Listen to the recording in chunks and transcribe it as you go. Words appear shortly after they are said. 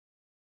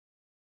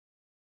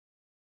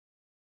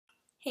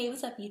Hey,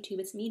 what's up YouTube?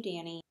 It's me,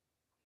 Dani.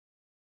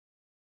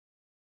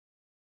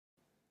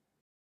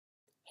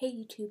 Hey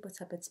YouTube,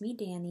 what's up? It's me,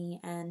 Dani,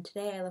 and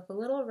today I look a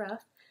little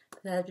rough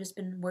because I've just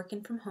been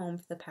working from home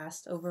for the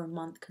past over a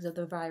month because of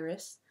the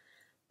virus.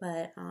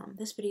 But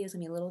this video is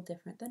going to be a little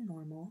different than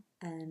normal,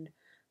 and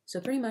so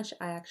pretty much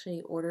I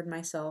actually ordered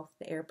myself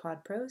the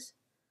Airpod Pros,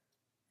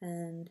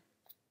 and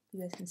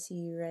you guys can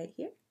see right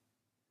here.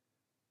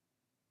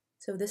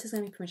 So this is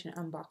going to be pretty much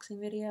an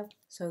unboxing video.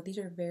 So these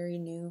are very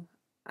new.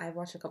 I've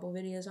watched a couple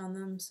videos on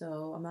them,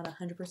 so I'm not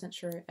 100%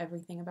 sure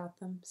everything about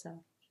them,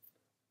 so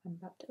I'm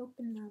about to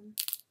open them.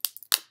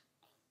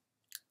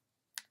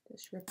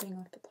 Just ripping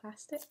off the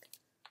plastic.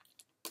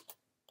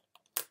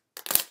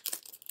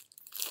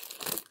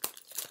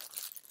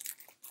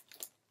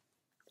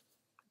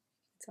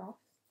 It's off.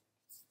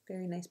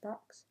 Very nice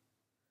box.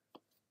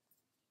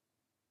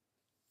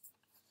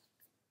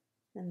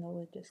 And the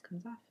lid just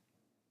comes off.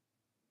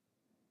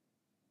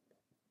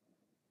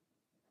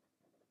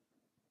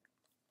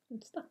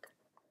 I'm stuck.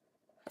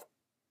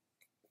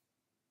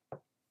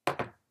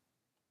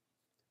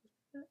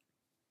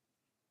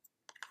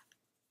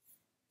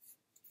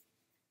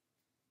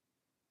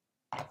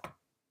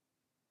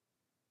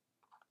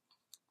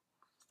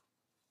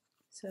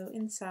 So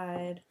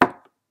inside are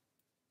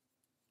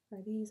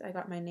these. I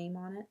got my name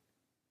on it,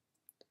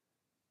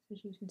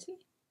 as you can see.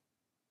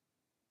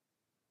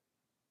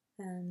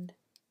 And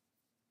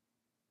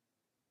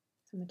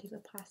so I'm going to take the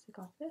plastic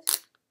off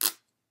this.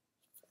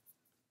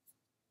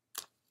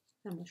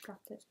 I almost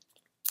dropped it.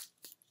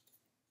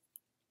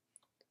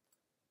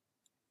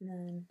 And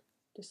then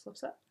just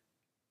lifts up.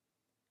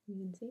 You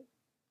can see.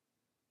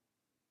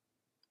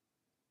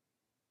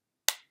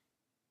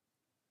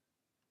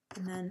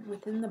 And then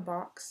within the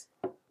box,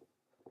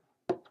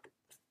 let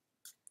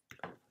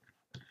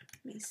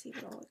me see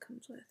what all it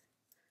comes with.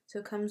 So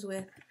it comes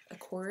with a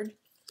cord,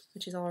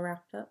 which is all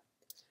wrapped up.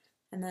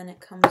 And then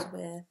it comes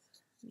with,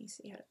 let me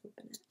see how to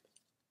open it.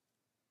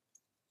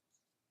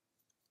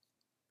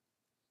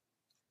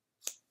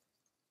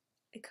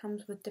 It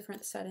comes with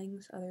different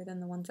settings other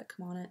than the ones that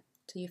come on it.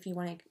 So if you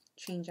want to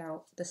change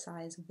out the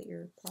size of the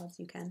earpods,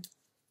 you can.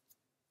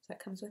 So that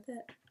comes with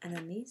it. And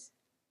then these.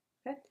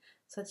 Okay,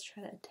 so let's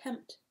try to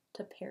attempt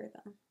to pair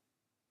them.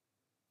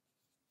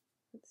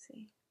 Let's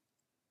see.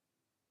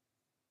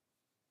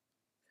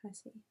 Can I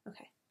see?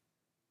 Okay.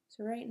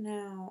 So right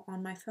now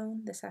on my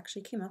phone, this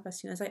actually came up as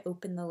soon as I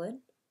opened the lid.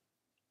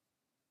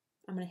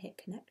 I'm going to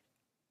hit connect.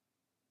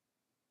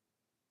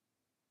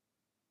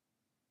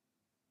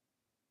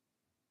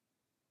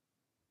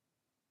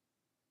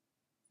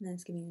 And then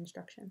it's giving you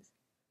instructions.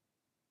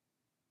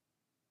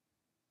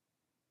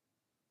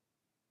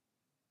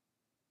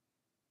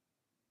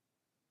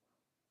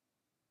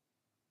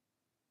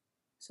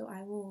 So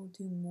I will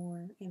do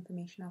more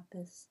information about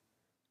this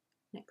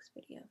next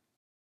video.